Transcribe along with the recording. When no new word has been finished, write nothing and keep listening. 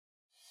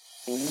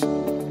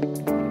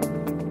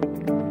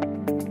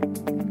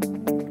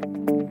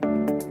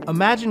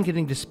Imagine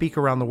getting to speak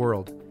around the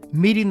world,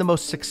 meeting the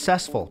most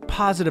successful,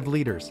 positive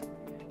leaders,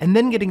 and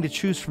then getting to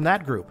choose from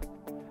that group.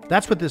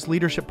 That's what this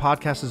leadership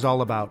podcast is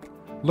all about.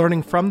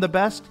 Learning from the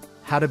best,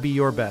 how to be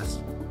your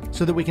best,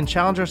 so that we can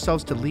challenge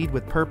ourselves to lead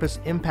with purpose,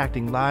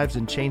 impacting lives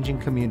and changing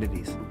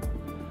communities.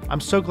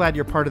 I'm so glad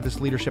you're part of this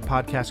leadership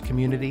podcast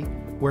community,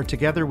 where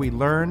together we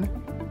learn,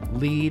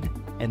 lead,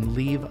 and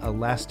leave a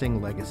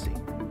lasting legacy.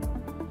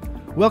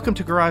 Welcome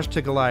to Garage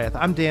to Goliath.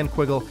 I'm Dan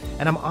Quiggle,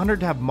 and I'm honored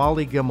to have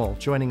Molly Gimmel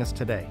joining us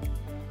today.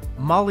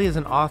 Molly is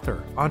an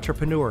author,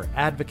 entrepreneur,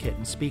 advocate,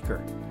 and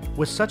speaker.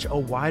 With such a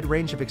wide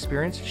range of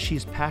experience,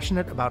 she's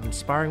passionate about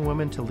inspiring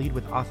women to lead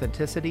with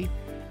authenticity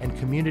and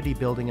community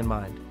building in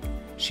mind.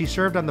 She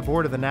served on the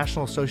board of the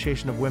National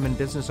Association of Women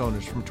Business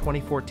Owners from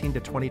 2014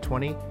 to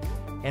 2020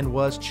 and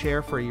was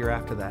chair for a year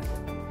after that.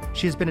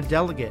 She has been a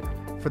delegate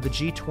for the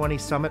G20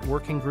 Summit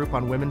Working Group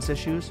on Women's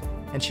Issues,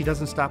 and she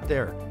doesn't stop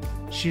there.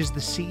 She is the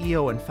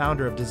CEO and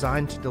founder of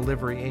Design to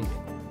Delivery,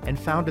 Inc., and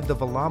founded the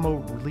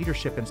Velamo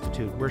Leadership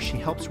Institute, where she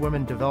helps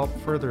women develop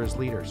further as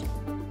leaders.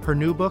 Her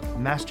new book,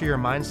 Master Your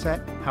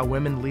Mindset: How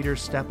Women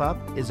Leaders Step Up,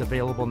 is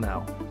available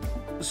now.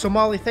 So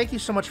Molly, thank you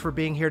so much for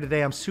being here today.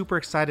 I'm super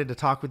excited to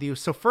talk with you.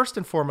 So first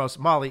and foremost,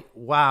 Molly,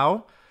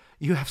 wow,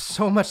 you have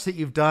so much that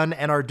you've done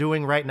and are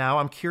doing right now.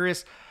 I'm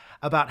curious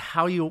about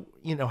how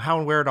how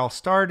and where it all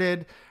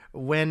started.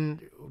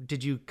 When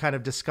did you kind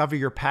of discover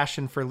your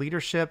passion for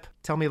leadership?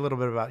 Tell me a little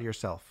bit about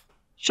yourself.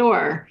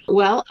 Sure.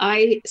 Well,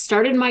 I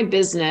started my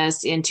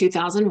business in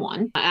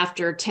 2001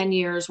 after 10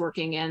 years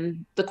working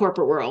in the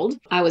corporate world.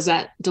 I was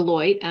at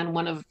Deloitte, and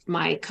one of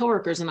my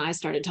coworkers and I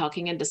started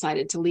talking and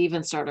decided to leave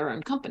and start our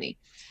own company.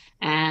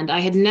 And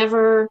I had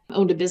never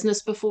owned a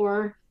business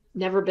before,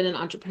 never been an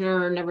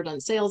entrepreneur, never done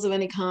sales of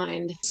any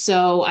kind.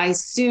 So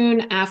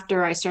soon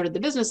after I started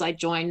the business, I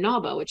joined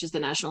NAWBO, which is the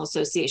National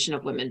Association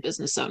of Women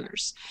Business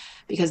Owners,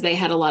 because they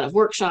had a lot of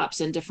workshops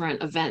and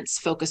different events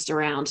focused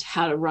around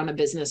how to run a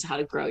business, how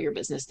to grow your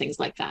business, things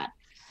like that.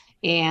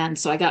 And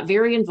so I got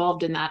very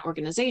involved in that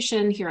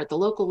organization here at the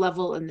local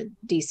level in the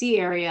DC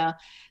area.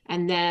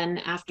 And then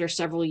after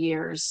several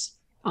years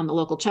on the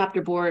local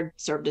chapter board,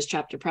 served as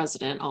chapter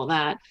president, all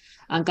that,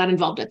 got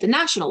involved at the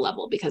national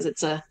level because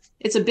it's a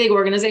big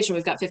organization.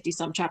 We've got 50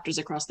 some chapters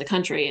across the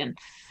country, and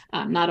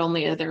not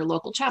only are there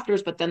local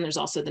chapters, but then there's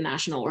also the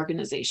national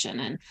organization.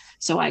 And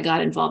so I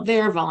got involved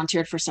there,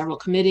 volunteered for several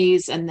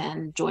committees, and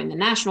then joined the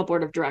national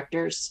board of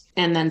directors,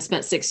 and then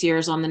spent 6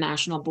 years on the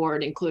national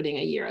board, including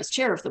a year as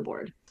chair of the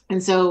board.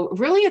 And so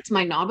really it's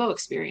my NAWBO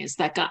experience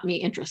that got me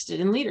interested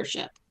in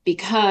leadership,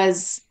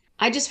 because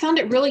I just found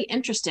it really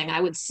interesting.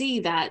 I would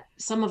see that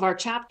some of our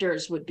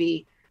chapters would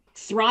be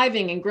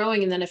thriving and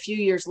growing, and then a few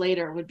years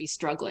later would be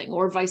struggling,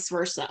 or vice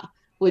versa,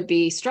 would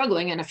be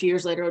struggling and a few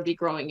years later would be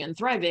growing and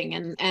thriving.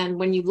 And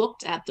when you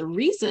looked at the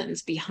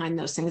reasons behind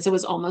those things, it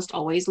was almost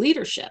always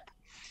leadership,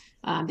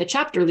 the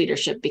chapter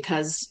leadership,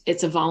 because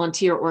it's a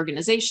volunteer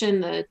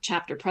organization. The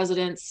chapter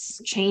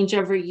presidents change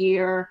every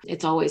year.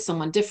 It's always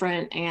someone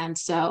different. And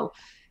so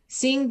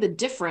seeing the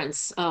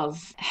difference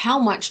of how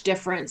much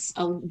difference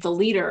the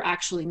leader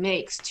actually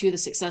makes to the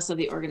success of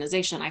the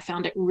organization, I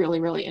found it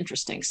really, really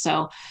interesting.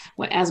 So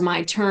as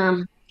my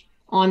term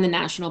on the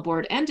national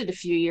board ended a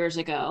few years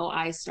ago,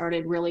 I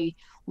started really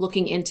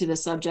looking into the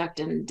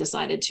subject and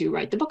decided to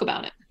write the book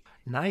about it.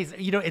 Nice.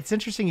 It's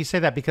interesting you say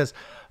that, because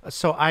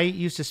so I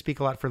used to speak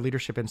a lot for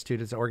Leadership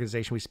Institute as an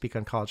organization. We speak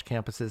on college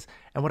campuses.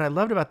 And what I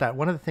loved about that,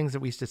 one of the things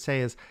that we used to say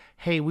is,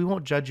 hey, we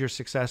won't judge your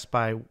success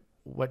by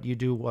what you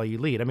do while you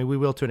lead. I mean, we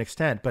will to an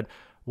extent, but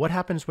what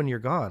happens when you're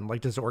gone?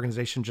 Like, does the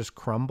organization just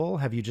crumble?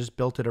 Have you just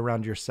built it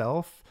around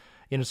yourself?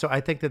 So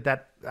I think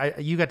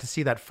you got to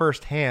see that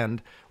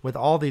firsthand with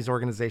all these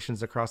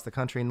organizations across the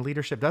country, and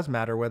leadership does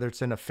matter, whether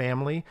it's in a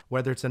family,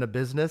 whether it's in a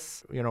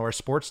business, or a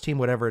sports team,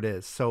 whatever it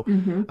is. So,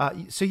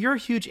 so you're a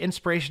huge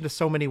inspiration to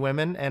so many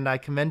women, and I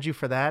commend you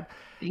for that.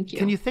 Thank you.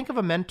 Can you think of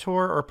a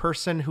mentor or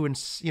person who,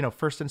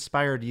 first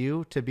inspired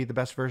you to be the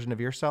best version of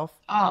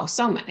yourself? Oh,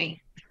 so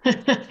many.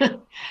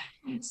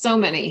 So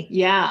many.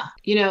 Yeah.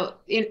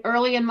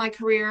 Early in my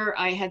career,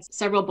 I had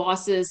several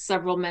bosses,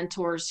 several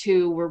mentors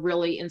who were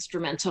really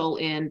instrumental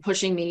in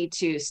pushing me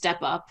to step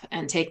up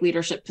and take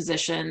leadership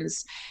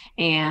positions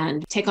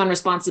and take on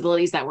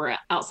responsibilities that were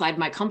outside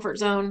my comfort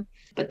zone.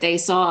 But they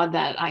saw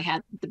that I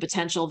had the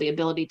potential, the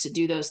ability to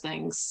do those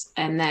things.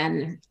 And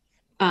then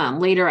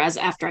later,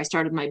 after I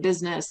started my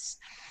business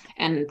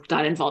and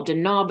got involved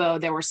in NAWBO,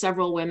 there were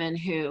several women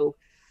who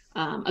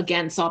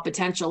again saw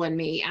potential in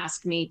me,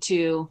 asked me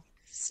to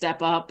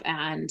step up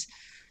and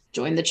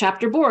join the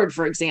chapter board,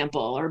 for example,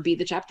 or be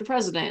the chapter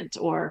president,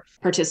 or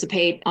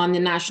participate on the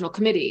national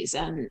committees,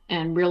 and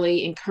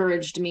really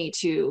encouraged me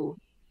to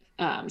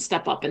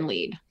step up and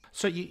lead.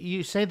 So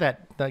you say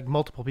that like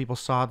multiple people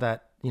saw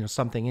that,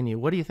 something in you.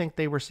 What do you think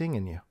they were seeing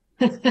in you?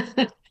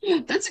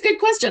 That's a good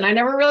question. I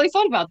never really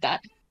thought about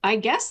that. I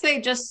guess they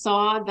just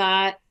saw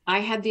that I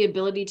had the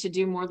ability to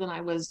do more than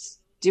I was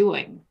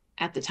doing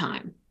at the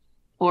time.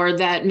 or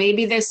that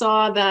maybe they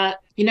saw that,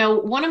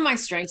 one of my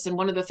strengths and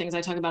one of the things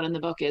I talk about in the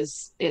book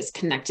is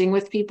connecting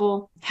with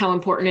people, how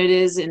important it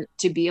is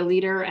to be a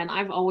leader. And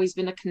I've always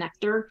been a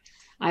connector.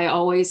 I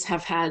always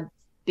have had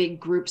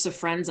big groups of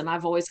friends, and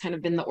I've always kind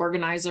of been the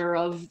organizer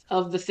of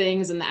the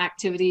things and the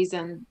activities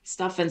and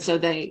stuff. And so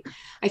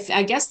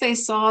I guess they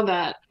saw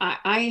that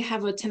I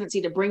have a tendency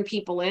to bring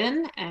people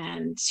in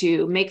and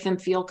to make them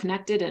feel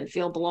connected and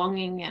feel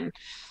belonging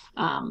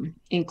and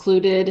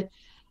included.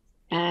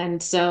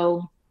 And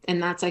so,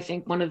 and that's, I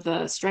think, one of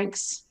my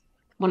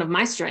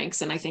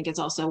strengths. And I think it's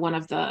also one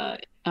of the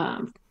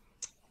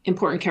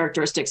important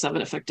characteristics of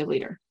an effective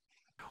leader.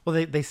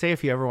 Well, they say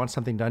if you ever want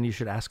something done, you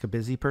should ask a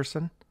busy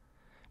person,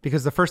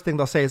 because the first thing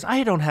they'll say is,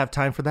 I don't have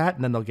time for that.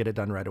 And then they'll get it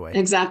done right away.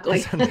 Exactly.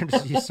 They're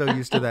just so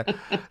used to that.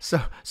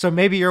 So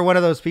maybe you're one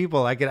of those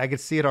people. I could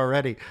see it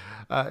already.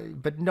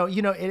 But no,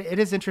 it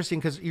is interesting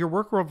because your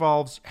work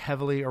revolves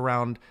heavily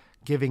around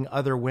giving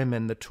other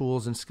women the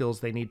tools and skills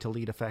they need to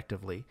lead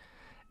effectively.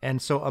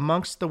 And so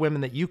amongst the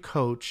women that you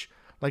coach,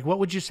 like, what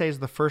would you say is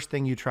the first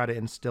thing you try to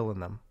instill in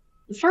them?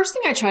 The first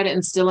thing I try to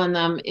instill in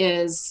them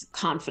is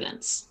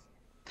confidence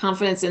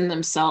in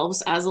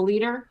themselves as a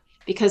leader,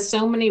 because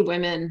so many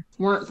women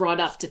weren't brought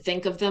up to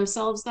think of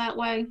themselves that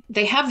way.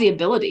 They have the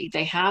ability,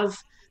 they have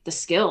the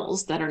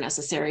skills that are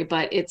necessary,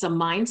 but it's a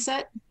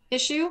mindset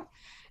issue.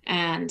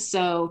 And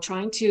so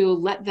trying to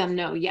let them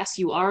know, yes,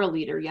 you are a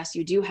leader. Yes,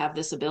 you do have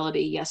this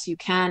ability. Yes, you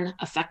can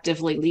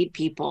effectively lead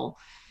people,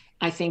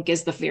 I think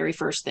is the very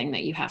first thing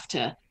that you have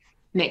to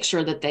make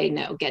sure that they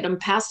know. Get them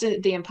past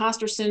the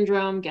imposter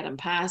syndrome, get them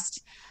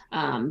past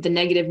the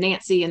negative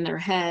Nancy in their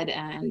head,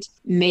 and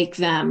make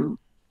them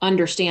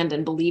understand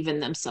and believe in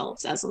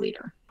themselves as a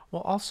leader.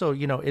 Well, also,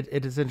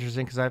 it is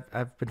interesting because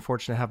I've been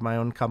fortunate to have my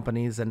own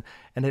companies, and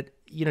it,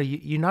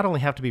 you not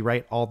only have to be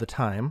right all the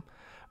time,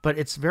 but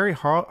it's very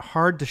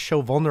hard to show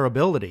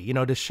vulnerability,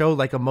 to show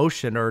like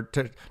emotion or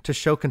to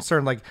show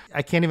concern. Like,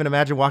 I can't even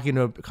imagine walking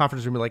into a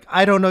conference room and like,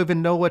 I don't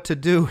even know what to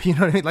do. You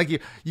know what I mean? Like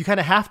you kind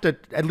of have to,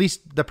 at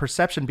least the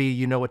perception be,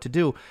 you know what to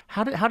do.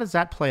 How does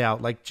that play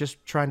out? Like,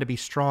 just trying to be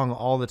strong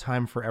all the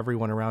time for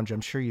everyone around you.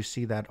 I'm sure you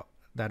see that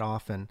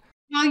often.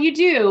 Well, you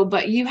do,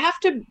 but you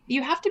have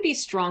to be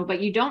strong,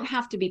 but you don't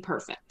have to be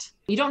perfect.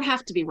 You don't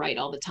have to be right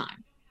all the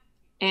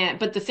time.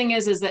 But the thing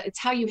is that it's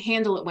how you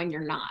handle it when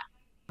you're not.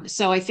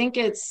 So I think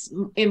it's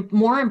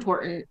more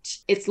important.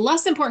 It's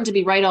less important to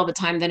be right all the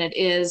time than it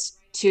is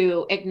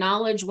to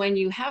acknowledge when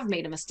you have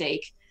made a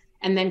mistake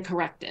and then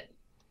correct it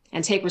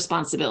and take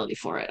responsibility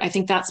for it. I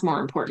think that's more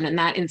important. And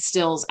that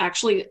instills,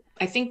 actually,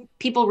 I think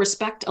people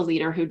respect a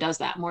leader who does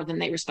that more than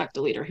they respect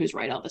a leader who's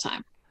right all the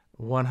time.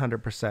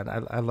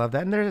 100%. I love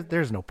that. And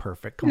there's no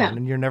perfect. Come on.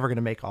 And you're never going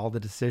to make all the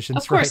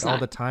decisions right all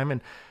the time.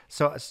 And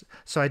so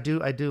I do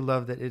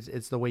love that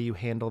it's the way you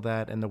handle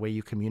that and the way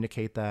you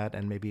communicate that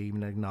and maybe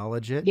even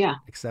acknowledge it,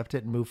 accept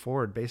it, and move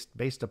forward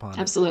based upon it.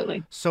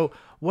 Absolutely. So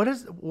what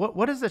is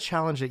the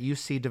challenge that you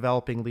see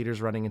developing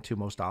leaders running into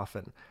most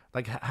often?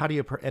 Like, how do you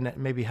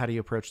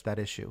approach that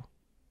issue?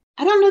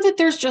 I don't know that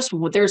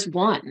there's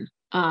one.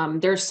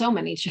 There's so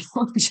many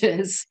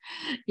challenges,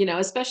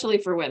 especially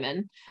for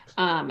women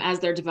as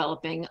they're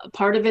developing.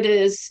 Part of it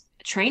is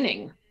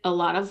training. A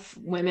lot of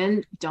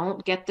women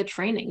don't get the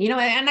training,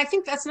 and I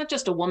think that's not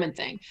just a woman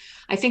thing.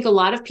 I think a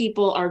lot of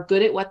people are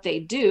good at what they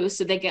do,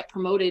 so they get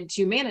promoted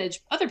to manage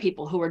other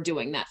people who are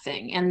doing that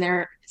thing. And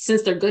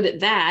since they're good at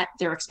that,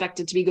 they're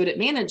expected to be good at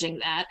managing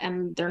that,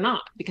 and they're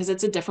not, because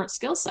it's a different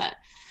skill set.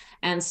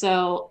 And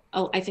so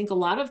I think a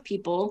lot of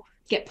people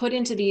get put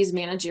into these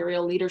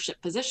managerial leadership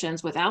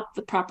positions without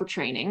the proper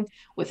training,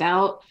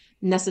 without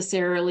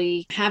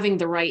necessarily having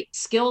the right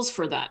skills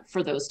for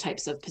those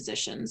types of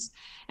positions.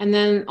 And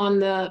then on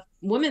the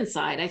women's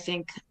side, I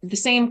think the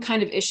same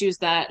kind of issues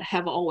that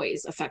have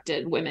always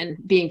affected women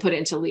being put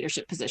into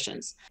leadership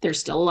positions. There's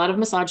still a lot of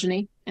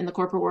misogyny in the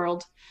corporate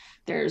world.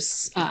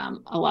 There's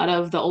a lot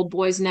of the old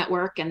boys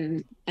network,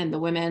 and the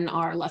women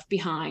are left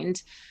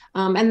behind.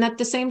 And at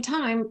the same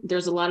time,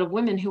 there's a lot of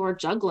women who are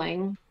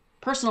juggling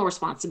personal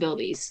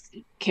responsibilities,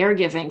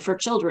 caregiving for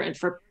children,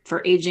 for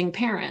aging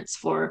parents,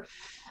 for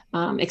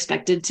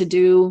expected to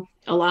do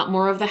a lot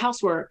more of the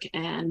housework,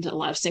 and a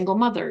lot of single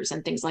mothers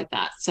and things like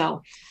that.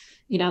 So,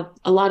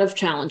 a lot of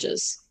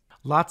challenges.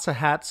 Lots of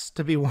hats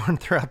to be worn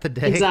throughout the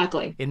day.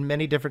 Exactly. In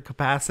many different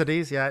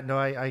capacities. Yeah, no,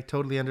 I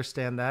totally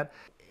understand that.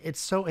 It's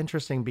so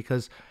interesting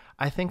because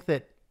I think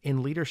that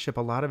in leadership,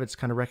 a lot of it's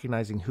kind of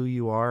recognizing who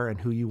you are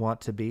and who you want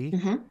to be.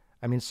 Mm-hmm.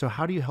 I mean, so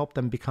how do you help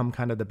them become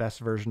kind of the best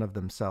version of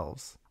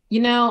themselves?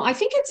 I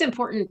think it's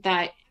important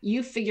that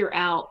you figure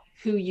out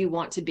who you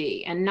want to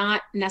be and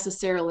not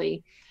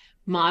necessarily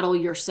model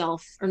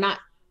yourself, or not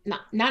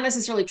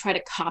necessarily try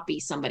to copy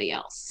somebody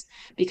else,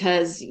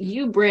 because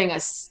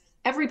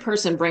every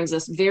person brings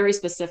us very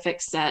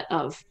specific set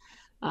of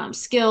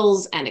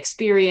skills and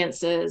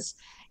experiences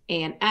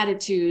and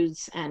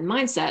attitudes and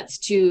mindsets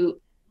to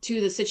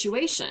the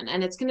situation.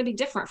 And it's going to be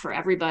different for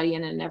everybody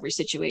and in every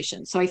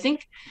situation. So I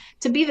think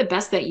to be the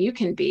best that you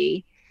can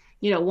be,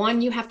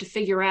 one, you have to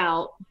figure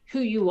out who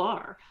you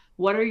are.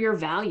 what are your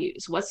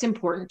values? What's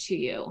important to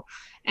you?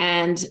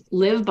 And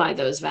live by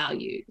those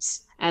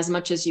values as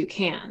much as you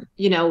can.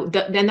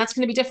 Then that's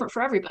going to be different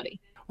for everybody.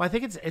 Well, I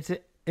think it's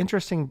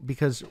interesting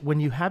because when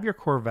you have your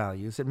core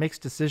values, it makes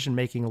decision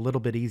making a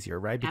little bit easier,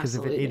 right? Because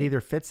if it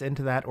either fits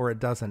into that or it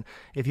doesn't.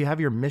 If you have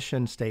your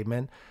mission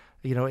statement,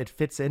 it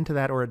fits into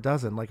that or it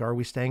doesn't. Like, are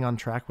we staying on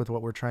track with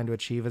what we're trying to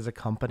achieve as a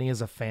company,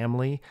 as a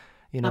family?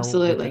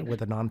 Absolutely.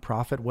 With a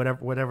nonprofit,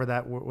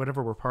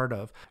 whatever we're part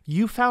of.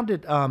 You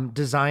founded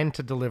Design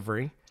to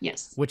Delivery,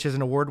 yes, which is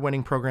an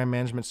award-winning program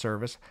management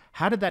service.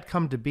 How did that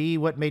come to be?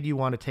 What made you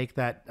want to take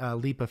that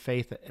leap of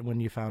faith when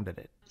you founded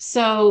it?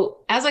 So,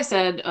 as I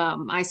said,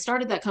 I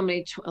started that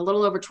company a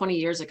little over 20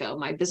 years ago.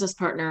 My business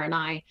partner and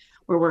I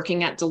were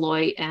working at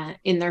Deloitte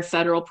in their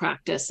federal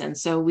practice. And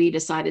so we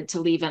decided to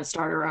leave and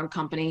start our own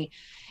company.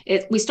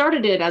 We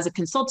started it as a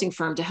consulting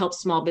firm to help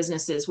small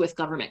businesses with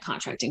government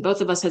contracting.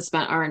 Both of us had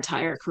spent our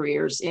entire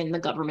careers in the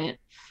government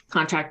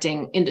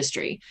contracting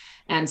industry.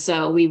 And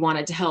so we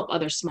wanted to help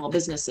other small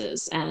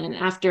businesses. And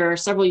after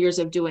several years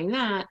of doing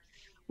that,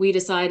 we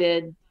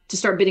decided to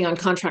start bidding on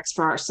contracts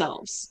for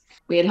ourselves.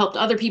 We had helped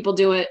other people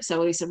do it,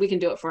 so we said we can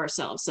do it for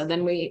ourselves. So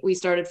then we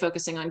started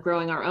focusing on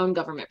growing our own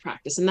government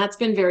practice, and that's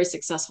been very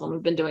successful. And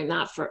we've been doing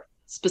that for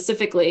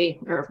specifically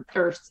or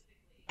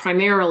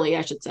primarily,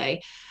 I should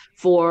say,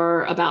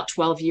 for about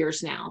 12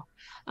 years now.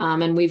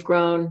 And we've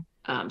grown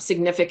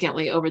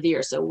significantly over the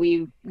years. So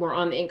we were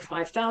on the Inc.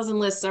 5000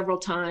 list several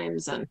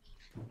times and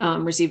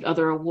received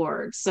other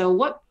awards. So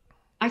what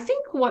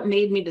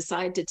made me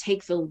decide to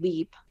take the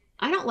leap,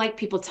 I don't like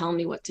people telling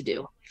me what to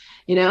do.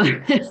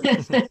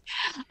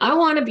 I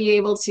want to be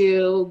able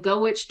to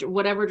go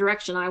whatever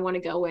direction I want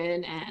to go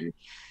in and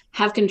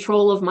have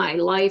control of my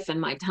life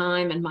and my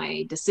time and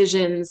my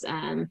decisions.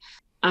 And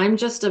I'm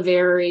just a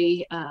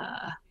very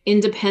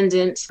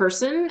independent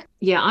person.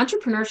 Yeah,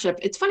 entrepreneurship.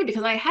 It's funny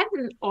because I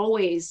hadn't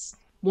always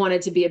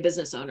wanted to be a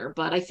business owner,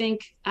 but I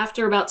think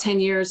after about 10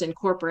 years in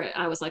corporate,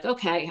 I was like,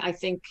 okay, I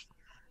think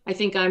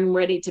I'm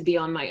ready to be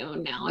on my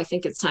own now. I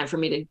think it's time for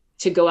me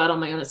to go out on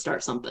my own and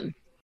start something.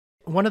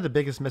 One of the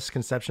biggest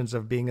misconceptions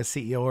of being a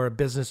CEO or a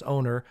business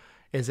owner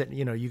is that,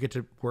 you get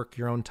to work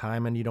your own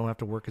time and you don't have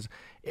to work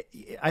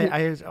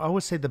I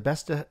always say the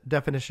best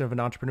definition of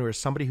an entrepreneur is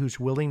somebody who's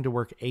willing to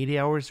work 80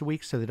 hours a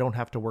week so they don't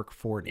have to work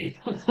 40.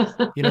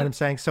 You know what I'm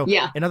saying? So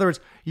yeah. In other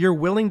words, you're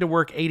willing to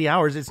work 80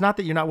 hours. It's not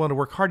that you're not willing to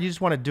work hard. You just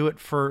want to do it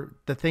for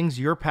the things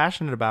you're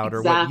passionate about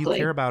or what you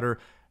care about, or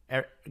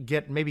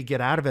get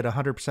out of it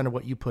 100% of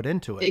what you put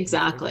into it.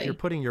 Exactly. If you're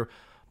putting your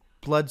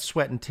blood,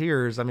 sweat, and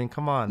tears. I mean,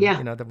 come on.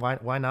 Yeah.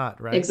 Why not?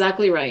 Right.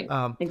 Exactly right.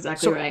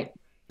 Right.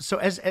 So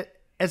as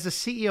a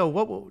CEO,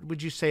 what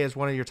would you say is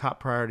one of your top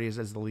priorities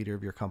as the leader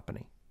of your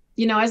company?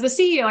 As the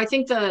CEO, I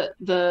think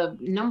the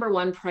number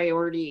one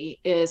priority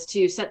is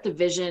to set the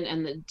vision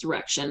and the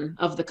direction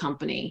of the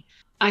company.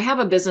 I have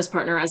a business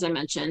partner, as I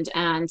mentioned,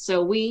 and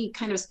so we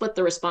kind of split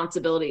the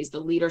responsibilities,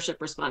 the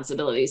leadership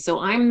responsibilities. So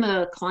I'm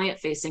the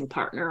client-facing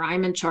partner.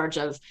 I'm in charge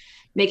of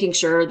making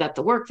sure that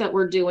the work that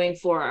we're doing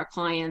for our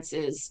clients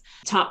is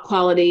top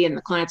quality and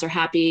the clients are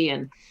happy.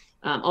 And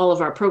all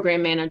of our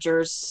program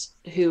managers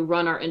who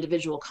run our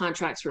individual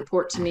contracts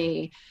report to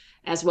me,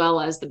 as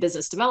well as the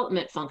business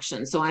development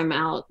function. So I'm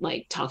out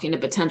like talking to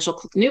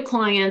potential new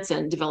clients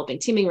and developing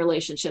teaming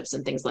relationships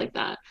and things like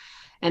that.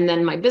 And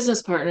then my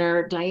business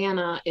partner,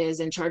 Diana,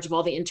 is in charge of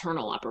all the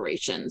internal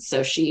operations.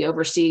 So she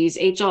oversees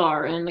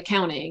HR and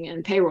accounting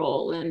and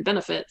payroll and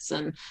benefits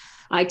and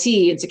IT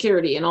and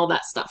security and all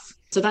that stuff.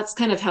 So that's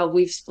kind of how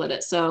we've split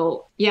it.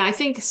 So yeah, I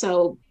think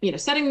so,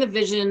 setting the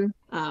vision,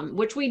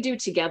 which we do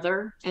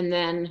together, and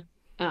then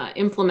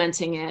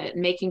implementing it,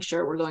 making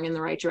sure we're going in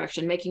the right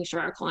direction, making sure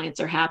our clients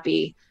are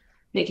happy,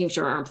 making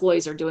sure our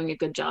employees are doing a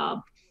good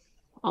job,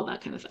 all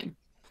that kind of thing.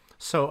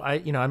 So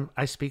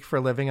I speak for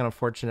a living, and I'm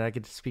fortunate I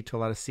get to speak to a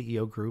lot of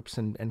CEO groups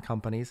and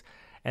companies.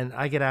 And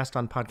I get asked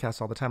on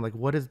podcasts all the time, like,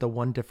 what is the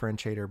one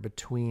differentiator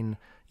between,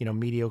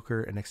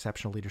 mediocre and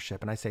exceptional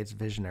leadership? And I say it's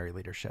visionary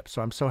leadership.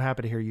 So I'm so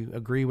happy to hear you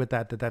agree with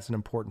that that's an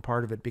important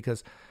part of it,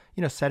 because,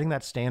 setting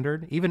that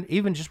standard,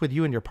 even just with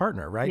you and your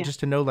partner, right? Yeah. Just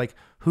to know like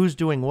who's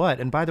doing what.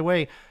 And by the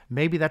way,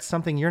 maybe that's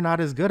something you're not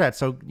as good at.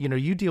 So,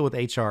 you deal with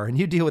HR and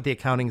you deal with the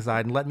accounting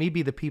side, and let me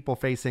be the people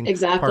facing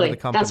part of the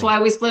company. That's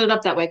why we split it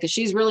up that way, because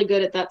she's really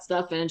good at that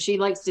stuff and she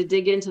likes to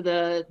dig into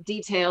the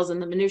details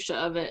and the minutia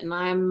of it. And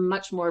I'm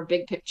much more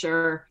big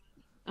picture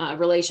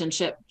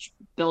relationship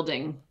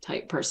building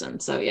type person.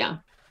 So yeah.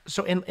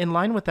 So in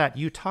line with that,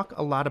 you talk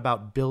a lot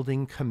about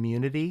building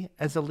community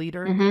as a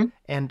leader. Mm-hmm.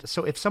 And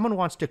so if someone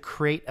wants to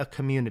create a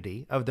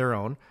community of their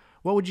own,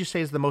 what would you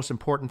say is the most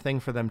important thing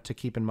for them to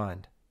keep in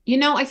mind?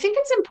 I think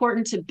it's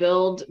important to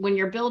build, when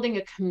you're building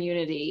a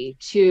community,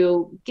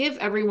 to give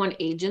everyone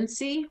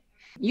agency.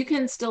 You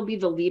can still be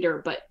the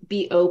leader, but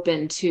be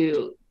open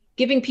to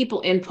giving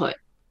people input.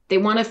 They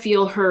want to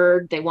feel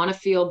heard. They want to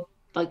feel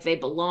like they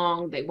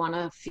belong. They want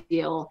to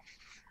feel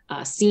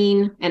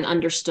seen and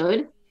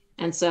understood.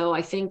 And so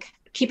I think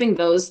keeping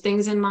those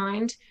things in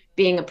mind,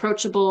 being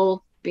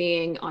approachable,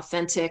 being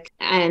authentic,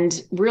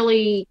 and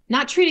really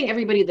not treating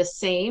everybody the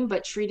same,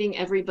 but treating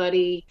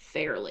everybody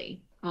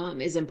fairly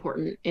is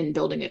important in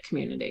building a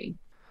community.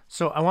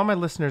 So I want my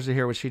listeners to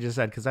hear what she just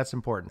said, because that's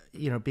important.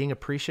 Being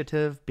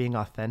appreciative, being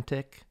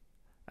authentic.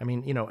 I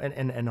mean,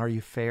 and are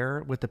you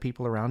fair with the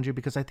people around you?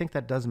 Because I think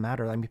that does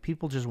matter. I mean,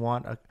 people just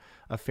want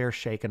a fair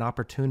shake, an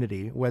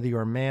opportunity, whether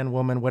you're a man,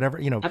 woman, whatever,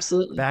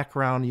 Absolutely.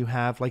 background you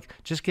have, like,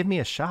 just give me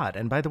a shot.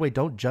 And by the way,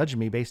 don't judge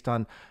me based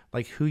on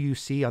like who you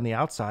see on the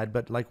outside,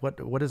 but like,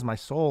 what is my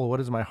soul? What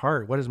is my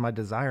heart? What is my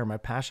desire, my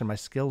passion, my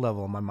skill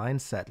level, my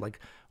mindset? Like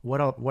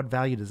what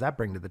value does that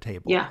bring to the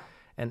table? Yeah.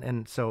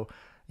 And so,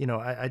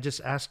 I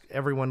just ask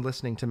everyone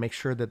listening to make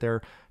sure that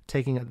they're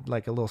taking a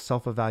little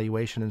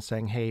self-evaluation and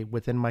saying, hey,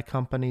 within my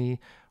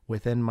company,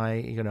 within my,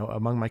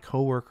 among my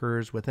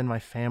coworkers, within my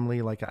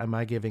family, like, am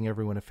I giving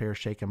everyone a fair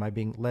shake? Am I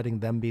letting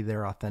them be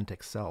their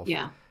authentic self?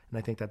 Yeah. And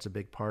I think that's a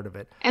big part of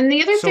it. And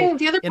the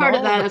other part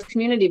of that of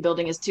community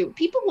building is too,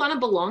 people want to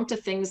belong to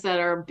things that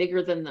are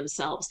bigger than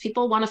themselves.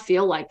 People want to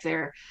feel like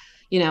they're,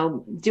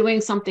 doing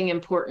something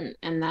important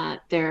and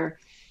that they're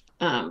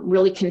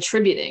really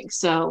contributing.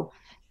 So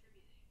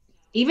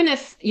even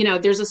if,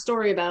 there's a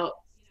story about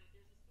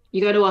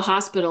you go to a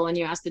hospital and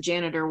you ask the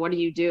janitor, what do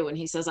you do? And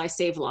he says, I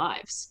save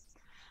lives.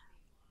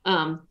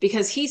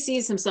 Because he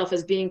sees himself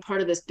as being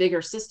part of this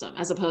bigger system,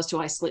 as opposed to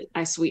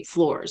I sweep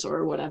floors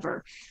or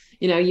whatever.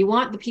 You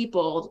want the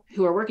people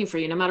who are working for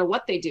you, no matter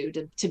what they do,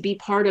 to be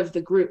part of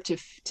the group, to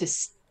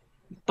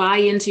buy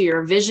into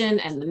your vision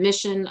and the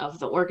mission of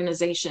the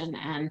organization,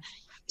 and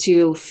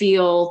to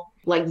feel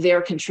like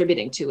they're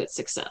contributing to its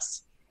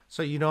success.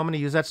 So, I'm going to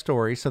use that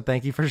story. So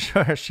thank you for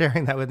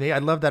sharing that with me. I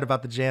love that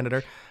about the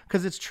janitor,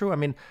 because it's true. I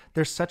mean,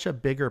 there's such a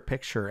bigger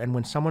picture. And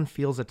when someone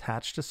feels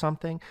attached to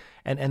something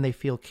and they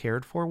feel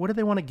cared for, what do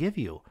they want to give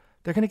you?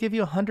 They're going to give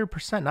you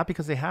 100%, not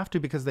because they have to,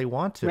 because they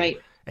want to. Right.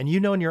 And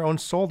in your own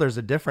soul, there's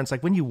a difference.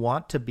 Like when you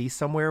want to be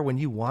somewhere, when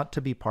you want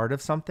to be part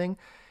of something.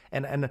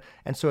 And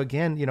so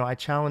again, I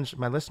challenge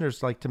my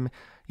listeners, like, to,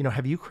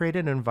 have you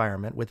created an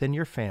environment within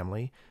your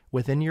family,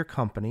 within your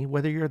company,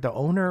 whether you're the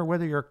owner,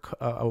 whether you're,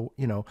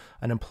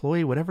 an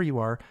employee, whatever you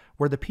are,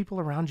 where the people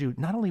around you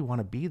not only want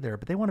to be there,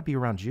 but they want to be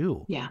around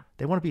you. Yeah.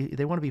 They want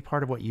to be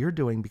part of what you're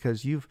doing,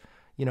 because you've,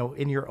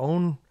 in your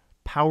own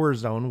power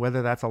zone,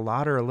 whether that's a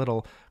lot or a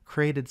little,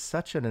 created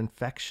such an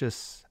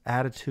infectious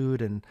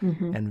attitude and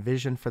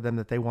vision for them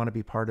that they want to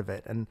be part of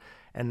it.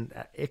 And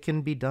it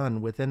can be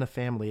done within a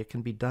family. It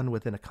can be done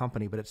within a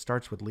company, but it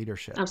starts with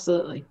leadership.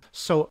 Absolutely.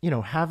 So,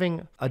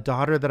 having a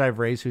daughter that I've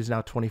raised who's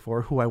now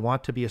 24, who I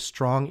want to be a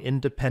strong,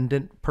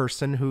 independent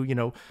person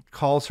who,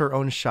 calls her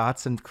own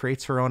shots and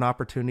creates her own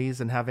opportunities,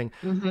 and having,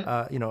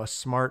 a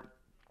smart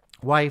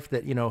wife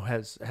that,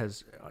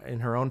 has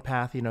in her own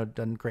path,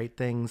 done great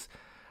things.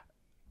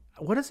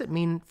 What does it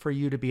mean for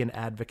you to be an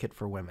advocate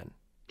for women?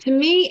 To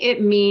me,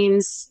 it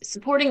means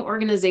supporting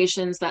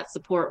organizations that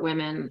support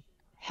women,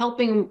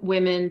 helping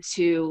women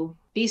to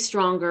be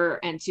stronger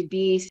and to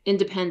be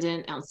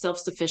independent and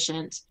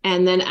self-sufficient,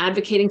 and then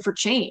advocating for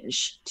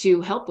change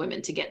to help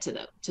women to get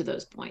to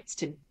those points,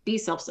 to be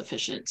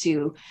self-sufficient,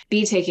 to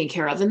be taken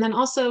care of, and then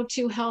also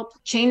to help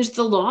change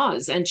the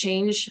laws and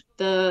change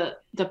the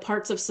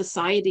parts of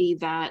society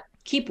that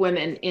keep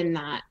women in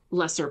that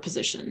lesser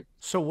position.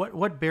 So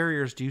what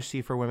barriers do you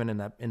see for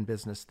women in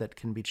business that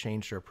can be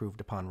changed or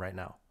improved upon right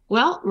now?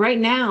 Well, right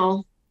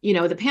now,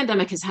 the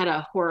pandemic has had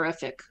a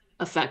horrific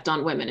effect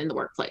on women in the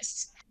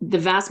workplace. The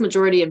vast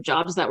majority of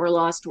jobs that were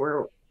lost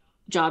were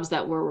jobs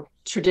that were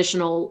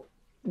traditional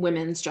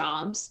women's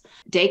jobs.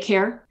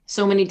 Daycare,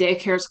 so many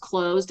daycares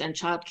closed, and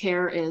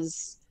childcare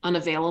is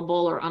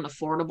unavailable or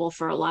unaffordable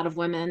for a lot of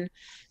women.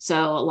 So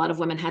a lot of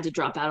women had to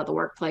drop out of the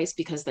workplace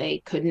because they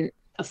couldn't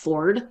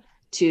afford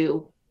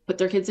to put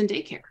their kids in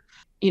daycare.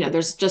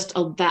 There's just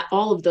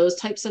all of those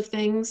types of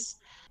things,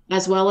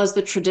 as well as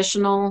the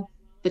traditional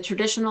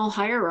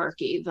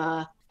hierarchy,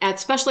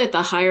 especially at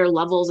the higher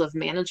levels of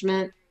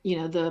management.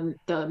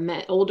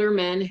 The older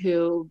men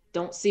who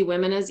don't see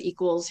women as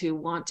equals, who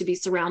want to be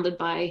surrounded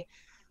by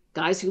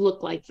guys who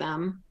look like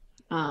them.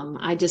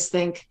 I just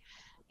think,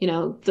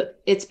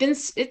 it's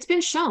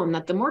been shown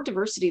that the more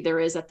diversity there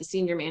is at the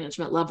senior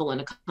management level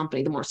in a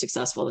company, the more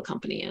successful the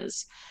company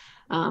is.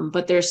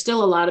 But there's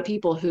still a lot of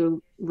people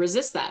who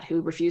resist that,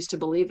 who refuse to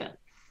believe it.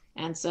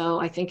 And so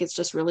I think it's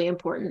just really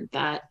important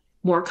that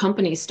more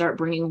companies start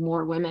bringing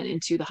more women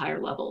into the higher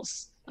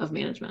levels of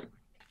management.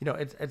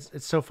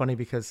 It's so funny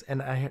because,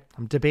 and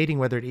I'm debating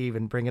whether to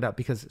even bring it up,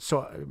 because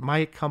so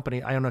my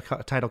company, I own a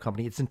title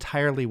company. It's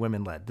entirely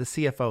women led. The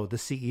CFO, the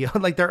CEO,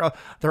 like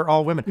they're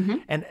all women. Mm-hmm.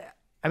 And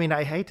I mean,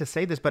 I hate to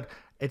say this, but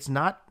it's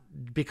not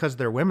because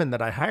they're women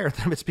that I hire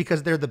them. It's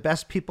because they're the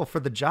best people for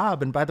the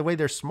job. And by the way,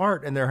 they're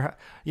smart and they're,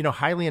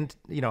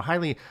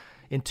 highly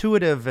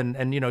intuitive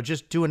and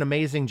just do an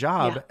amazing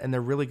job. Yeah. And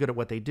they're really good at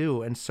what they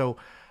do. And so,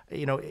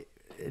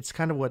 it's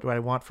kind of what I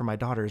want for my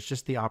daughter is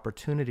just the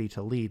opportunity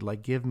to lead.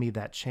 Like, give me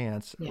that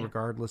chance,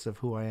 regardless of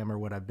who I am or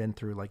what I've been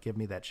through. Like, give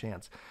me that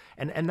chance.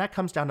 And that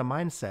comes down to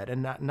mindset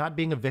and not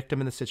being a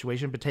victim in the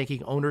situation, but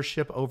taking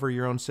ownership over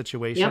your own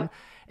situation. Yep.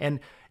 And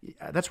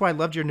that's why I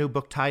loved your new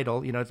book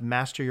title. It's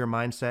Master Your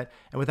Mindset.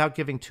 And without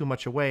giving too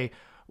much away,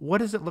 what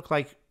does it look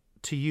like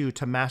to you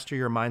to master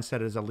your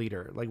mindset as a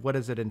leader? Like, what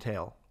does it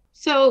entail?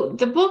 So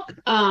the book,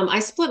 I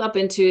split up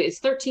into, it's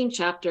 13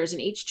 chapters,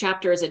 and each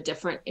chapter is a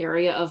different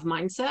area of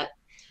mindset.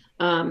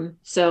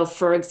 So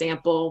for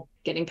example,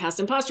 getting past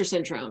imposter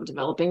syndrome,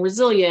 developing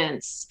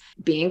resilience,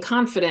 being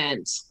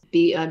confident,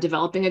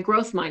 developing a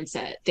growth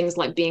mindset, things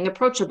like being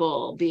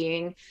approachable,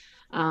 being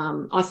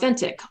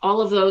authentic.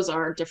 All of those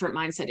are different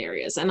mindset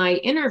areas. And I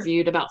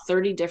interviewed about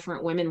 30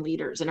 different women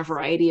leaders in a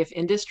variety of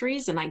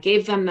industries. And I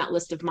gave them that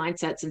list of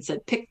mindsets and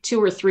said, pick 2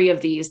 or 3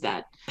 of these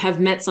that have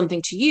meant something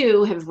to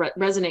you, have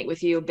resonate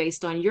with you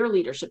based on your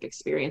leadership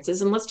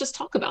experiences. And let's just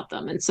talk about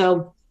them. And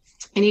so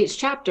in each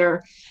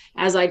chapter,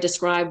 as I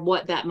describe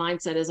what that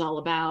mindset is all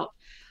about,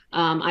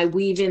 I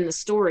weave in the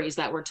stories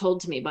that were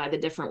told to me by the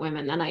different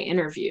women that I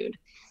interviewed.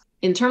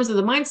 In terms of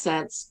the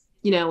mindsets,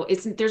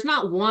 there's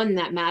not one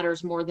that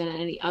matters more than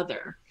any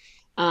other.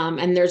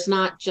 And there's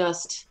not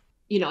just,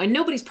 and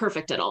nobody's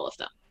perfect at all of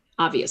them,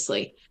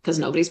 obviously, because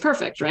nobody's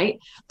perfect, right?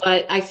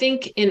 But I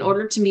think in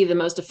order to be the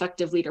most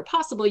effective leader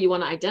possible, you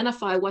want to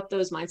identify what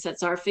those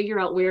mindsets are, figure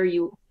out where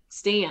you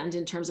stand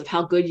in terms of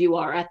how good you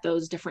are at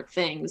those different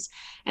things,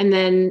 and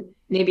then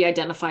maybe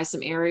identify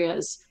some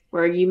areas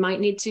where you might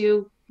need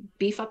to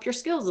beef up your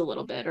skills a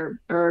little bit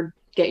or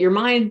get your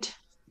mind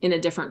in a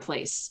different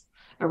place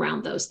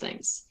around those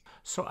things.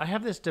 So I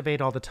have this debate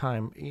all the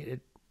time.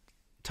 It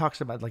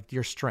talks about like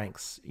your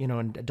strengths,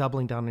 and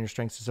doubling down on your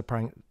strengths is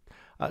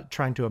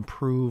trying to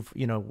improve,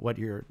 what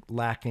you're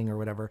lacking or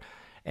whatever.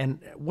 And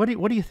what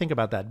do you think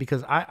about that?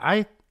 Because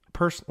I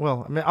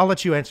mean, I'll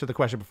let you answer the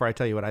question before I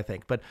tell you what I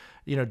think. But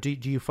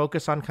do you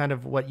focus on kind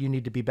of what you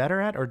need to be better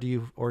at, or do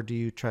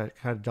you try to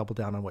kind of double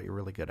down on what you're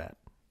really good at?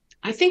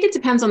 I think it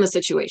depends on the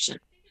situation.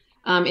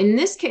 In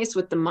this case,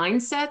 with the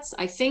mindsets,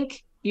 I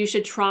think you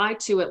should try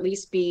to at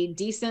least be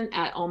decent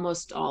at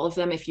almost all of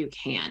them if you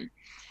can.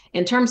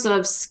 In terms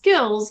of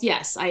skills,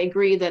 yes, I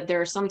agree that there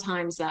are some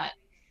times that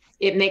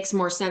it makes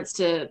more sense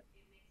to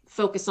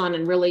focus on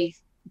and really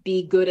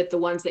be good at the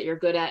ones that you're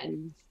good at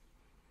and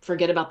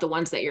forget about the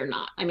ones that you're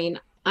not. I mean,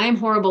 I am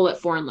horrible at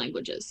foreign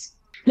languages.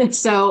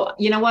 So,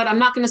 you know what? I'm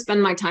not going to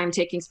spend my time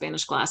taking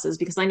Spanish classes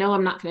because I know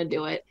I'm not going to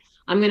do it.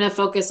 I'm going to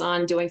focus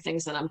on doing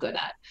things that I'm good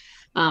at.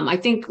 I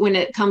think when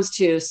it comes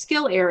to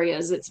skill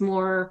areas,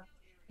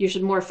 you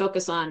should more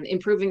focus on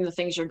improving the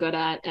things you're good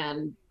at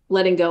and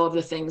letting go of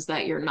the things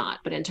that you're not.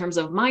 But in terms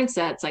of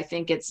mindsets, I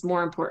think it's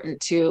more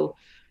important to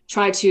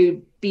try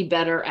to be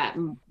better at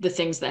the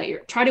things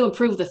that try to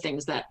improve the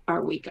things that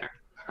are weaker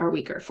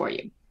for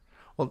you.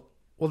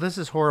 Well, this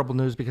is horrible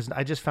news because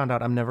I just found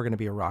out I'm never going to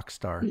be a rock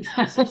star.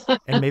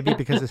 And maybe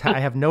because I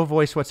have no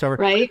voice whatsoever.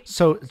 Right.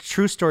 So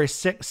true story,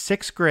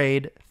 sixth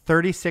grade,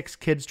 36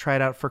 kids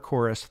tried out for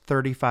chorus,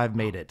 35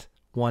 made it.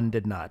 1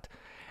 did not.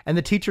 And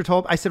the teacher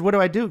I said, what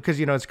do I do? Because,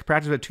 it's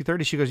practice at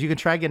 2:30. She goes, you can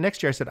try again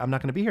next year. I said, I'm not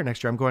going to be here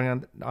next year. I'm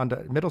going on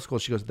to middle school.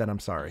 She goes, then I'm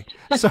sorry.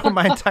 So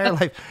my entire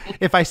life,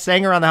 if I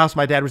sang around the house,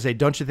 my dad would say,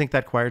 don't you think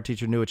that choir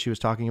teacher knew what she was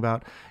talking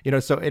about?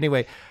 So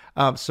anyway,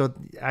 so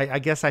I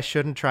guess I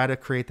shouldn't try to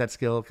create that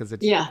skill because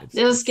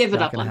just give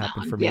it up on that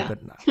one. For me,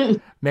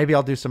 but maybe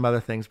I'll do some other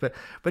things. But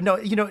no,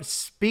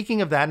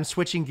 speaking of that and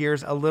switching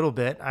gears a little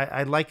bit,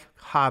 I like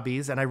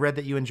hobbies, and I read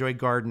that you enjoy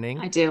gardening.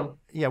 I do.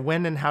 Yeah.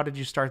 When and how did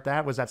you start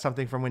that? Was that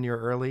something from when you were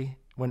early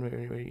on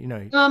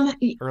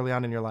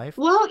in your life?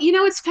 Well,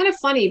 it's kind of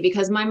funny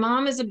because my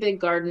mom is a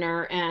big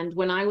gardener, and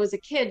when I was a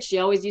kid, she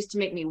always used to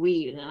make me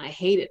weed, and I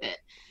hated it.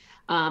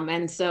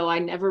 And so I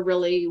never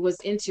really was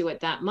into it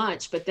that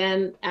much. But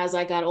then as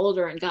I got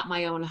older and got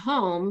my own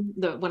home,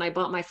 when I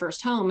bought my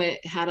first home,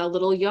 it had a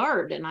little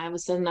yard, and I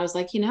was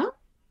like,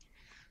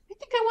 I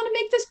think I want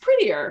to make this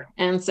prettier.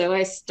 And so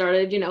I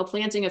started,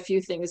 planting a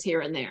few things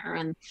here and there.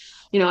 And,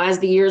 as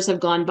the years have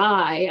gone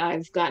by,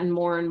 I've gotten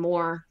more and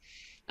more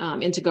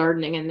into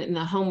gardening. And in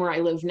the home where I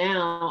live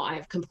now,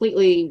 I've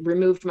completely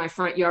removed my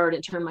front yard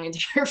and turned my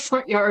entire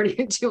front yard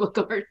into a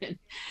garden.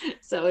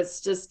 So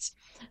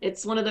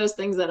it's one of those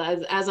things that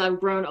as I've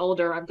grown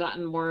older, I've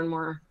gotten more and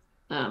more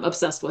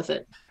obsessed with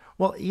it.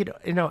 Well,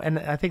 and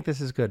I think this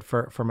is good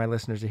for my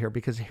listeners to hear,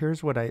 because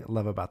here's what I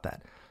love about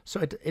that. So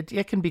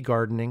it can be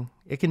gardening,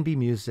 it can be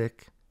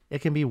music,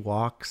 it can be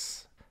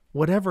walks,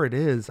 whatever it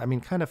is. I mean,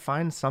 kind of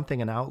find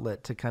something, an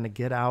outlet to kind of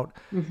get out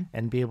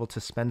and be able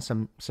to spend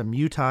some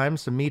me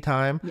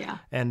time, yeah,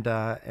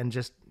 and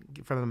just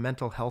from a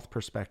mental health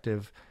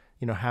perspective,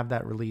 have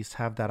that release,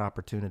 have that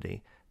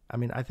opportunity. I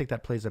mean, I think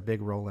that plays a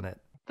big role in it.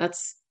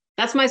 That's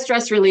my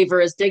stress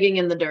reliever, is digging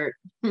in the dirt.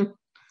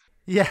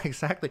 Yeah,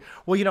 exactly.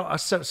 Well,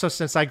 so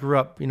since I grew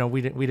up,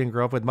 we didn't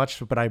grow up with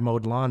much, but I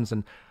mowed lawns,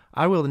 and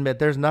I will admit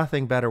there's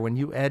nothing better when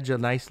you edge a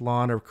nice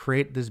lawn or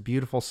create this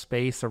beautiful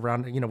space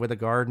around, with a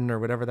garden or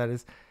whatever that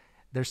is.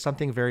 There's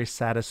something very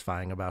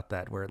satisfying about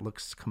that, where it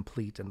looks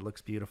complete and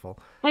looks beautiful.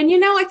 And,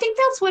 I think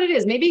that's what it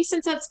is. Maybe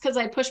since that's because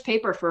I push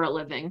paper for a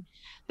living,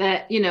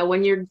 that,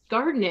 when you're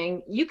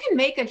gardening, you can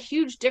make a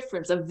huge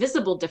difference, a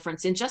visible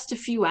difference in just a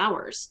few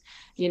hours,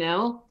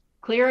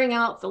 clearing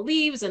out the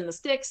leaves and the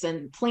sticks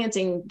and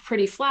planting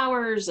pretty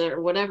flowers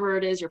or whatever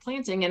it is you're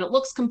planting. And it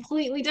looks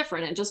completely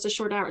different in just a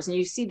short hours. And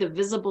you see the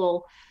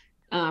visible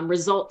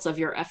results of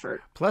your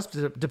effort. Plus,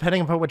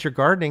 depending upon what you're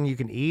gardening, you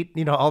can eat,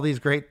 all these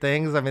great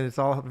things. I mean, it's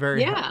all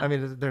very,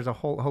 there's a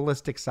whole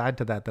holistic side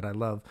to that I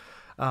love.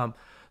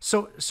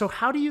 So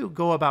how do you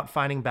go about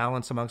finding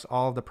balance amongst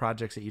all of the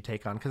projects that you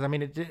take on? Because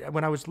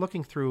when I was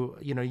looking through,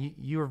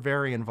 you're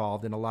very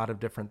involved in a lot of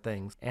different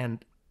things.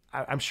 And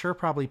I'm sure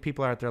probably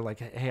people are out there like,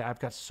 hey, I've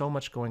got so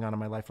much going on in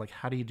my life. Like,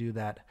 how do you do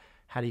that?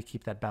 How do you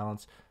keep that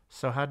balance?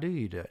 So how do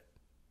you do it?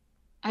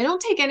 I don't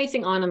take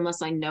anything on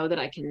unless I know that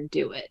I can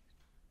do it.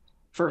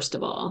 First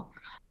of all,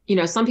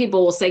 some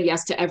people will say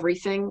yes to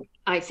everything.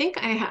 I think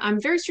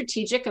I'm very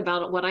strategic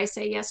about what I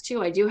say yes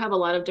to. I do have a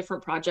lot of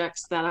different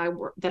projects that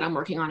I'm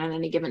working on at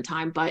any given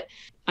time, but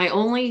I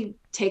only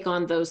take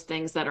on those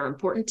things that are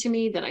important to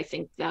me, that I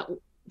think that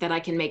I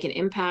can make an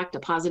impact, a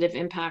positive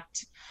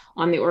impact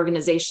on the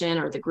organization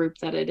or the group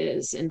that it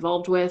is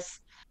involved with.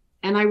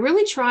 And I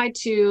really try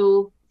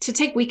to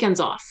take weekends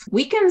off.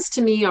 Weekends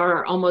to me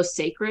are almost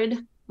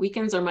sacred.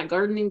 Weekends are my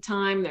gardening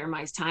time. They're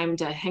my time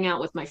to hang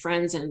out with my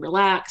friends and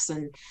relax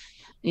and,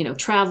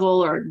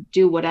 travel or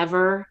do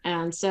whatever.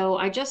 And so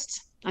I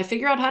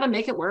figure out how to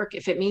make it work.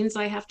 If it means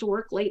I have to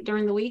work late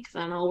during the week,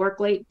 then I'll work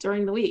late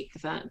during the week.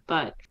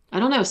 But I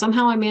don't know,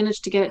 somehow I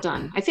managed to get it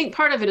done. I think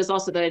part of it is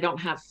also that I don't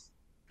have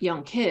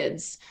young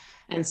kids.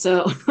 And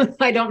so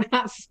I don't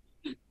have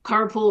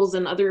carpools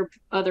and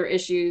other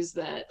issues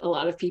that a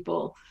lot of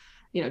people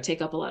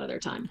take up a lot of their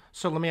time.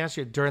 So let me ask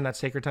you, during that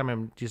sacred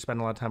time, do you spend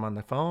a lot of time on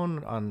the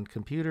phone, on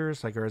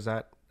computers, or is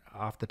that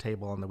off the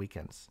table on the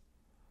weekends?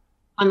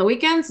 On the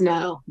weekends?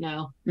 No.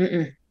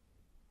 Mm-mm.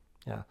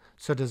 Yeah.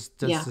 So does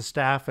the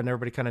staff and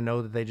everybody kind of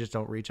know that they just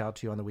don't reach out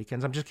to you on the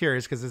weekends? I'm just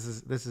curious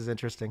because this is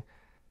interesting.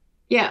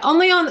 Yeah,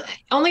 only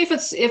if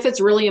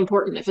it's really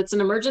important. If it's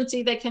an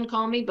emergency, they can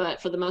call me.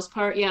 But for the most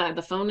part,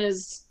 the phone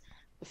is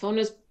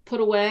put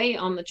away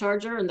on the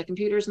charger, and the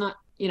computer's not.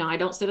 I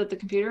don't sit at the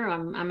computer.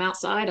 I'm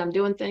outside. I'm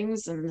doing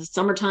things. In the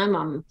summertime,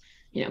 I'm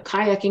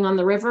kayaking on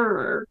the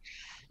river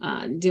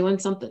or doing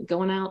something,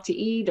 going out to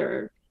eat,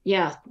 or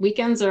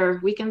weekends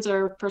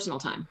are personal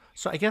time.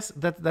 So I guess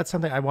that's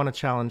something I want to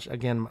challenge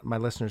again my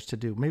listeners to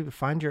do. Maybe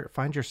find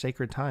your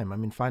sacred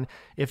time. Find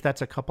if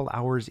that's a couple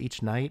hours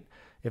each night,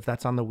 if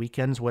that's on the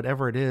weekends,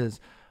 whatever it is.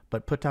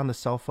 But put down the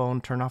cell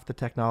phone, turn off the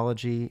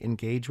technology,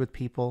 engage with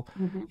people.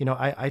 Mm-hmm.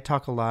 I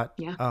talk a lot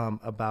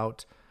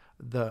about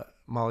the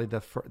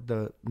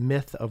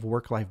myth of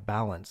work-life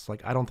balance.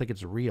 Like, I don't think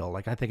it's real.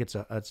 Like, I think it's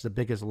the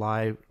biggest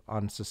lie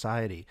on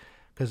society.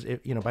 Because by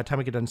the time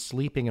we get done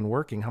sleeping and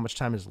working, how much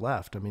time is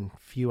left?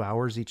 Few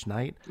hours each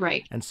night.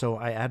 Right. And so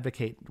I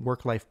advocate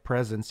work-life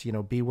presence,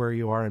 be where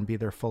you are and be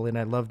there fully. And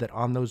I love that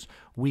on those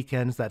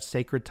weekends, that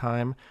sacred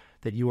time,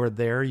 that you are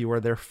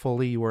there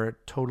fully, you are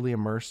totally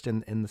immersed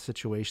in the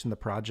situation, the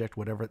project,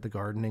 whatever, the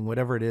gardening,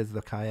 whatever it is,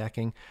 the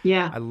kayaking.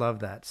 Yeah. I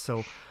love that.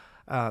 So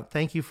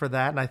thank you for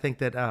that. And I think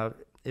that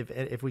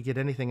if we get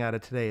anything out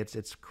of today,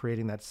 it's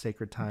creating that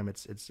sacred time.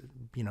 It's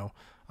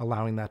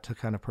allowing that to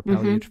kind of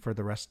propel you for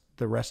the rest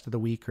of the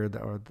week or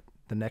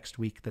the next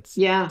week that's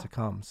to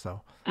come.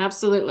 So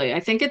absolutely. I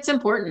think it's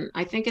important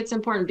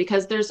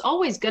because there's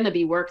always going to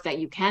be work that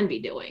you can be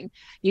doing.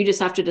 You just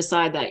have to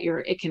decide that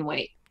it can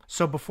wait.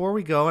 So before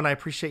we go, and I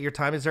appreciate your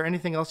time, is there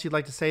anything else you'd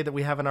like to say that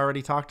we haven't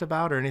already talked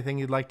about, or anything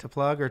you'd like to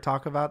plug or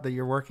talk about that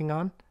you're working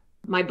on?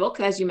 My book,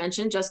 as you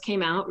mentioned, just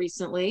came out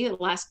recently,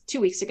 last 2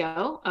 weeks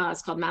ago.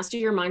 It's called Master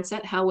Your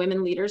Mindset: How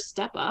Women Leaders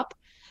Step Up.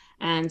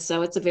 And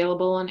so it's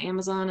available on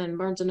Amazon and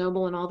Barnes &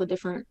 Noble and all the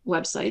different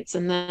websites.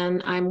 And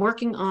then I'm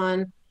working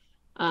on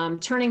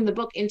turning the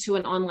book into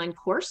an online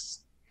course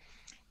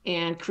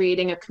and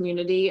creating a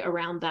community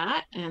around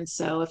that. And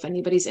so if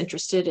anybody's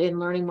interested in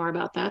learning more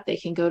about that, they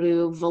can go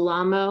to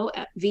Vellamo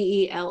at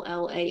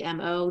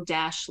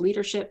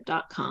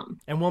VELLAMO-leadership.com.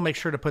 And we'll make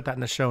sure to put that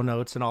in the show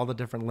notes and all the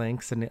different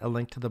links and a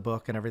link to the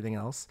book and everything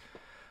else.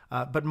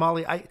 But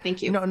Molly,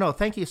 thank you.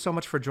 Thank you so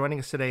much for joining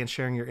us today and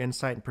sharing your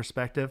insight and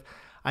perspective.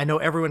 I know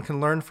everyone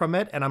can learn from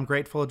it, and I'm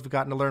grateful to have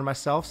gotten to learn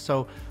myself.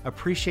 So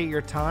appreciate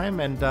your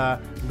time and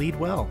lead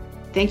well.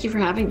 Thank you for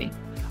having me.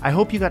 I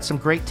hope you got some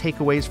great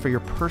takeaways for your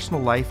personal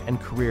life and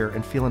career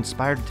and feel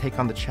inspired to take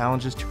on the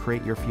challenges to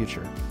create your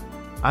future.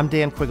 I'm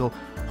Dan Quiggle.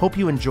 Hope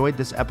you enjoyed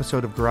this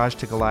episode of Garage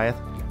to Goliath.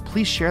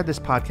 Please share this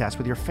podcast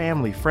with your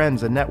family,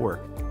 friends, and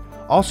network.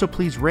 Also,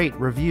 please rate,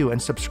 review,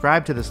 and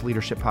subscribe to this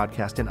leadership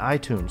podcast in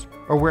iTunes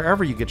or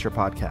wherever you get your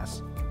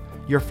podcasts.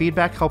 Your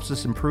feedback helps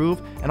us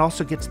improve and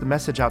also gets the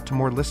message out to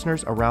more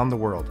listeners around the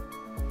world.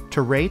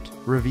 To rate,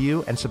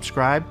 review, and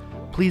subscribe,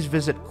 please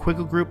visit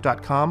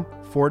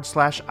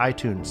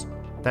quigglegroup.com/iTunes.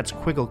 That's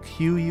Quiggle,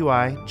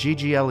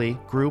 Quiggle,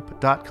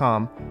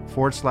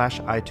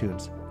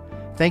 group.com/iTunes.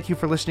 Thank you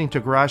for listening to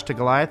Garage to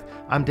Goliath.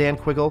 I'm Dan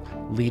Quiggle.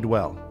 Lead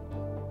well.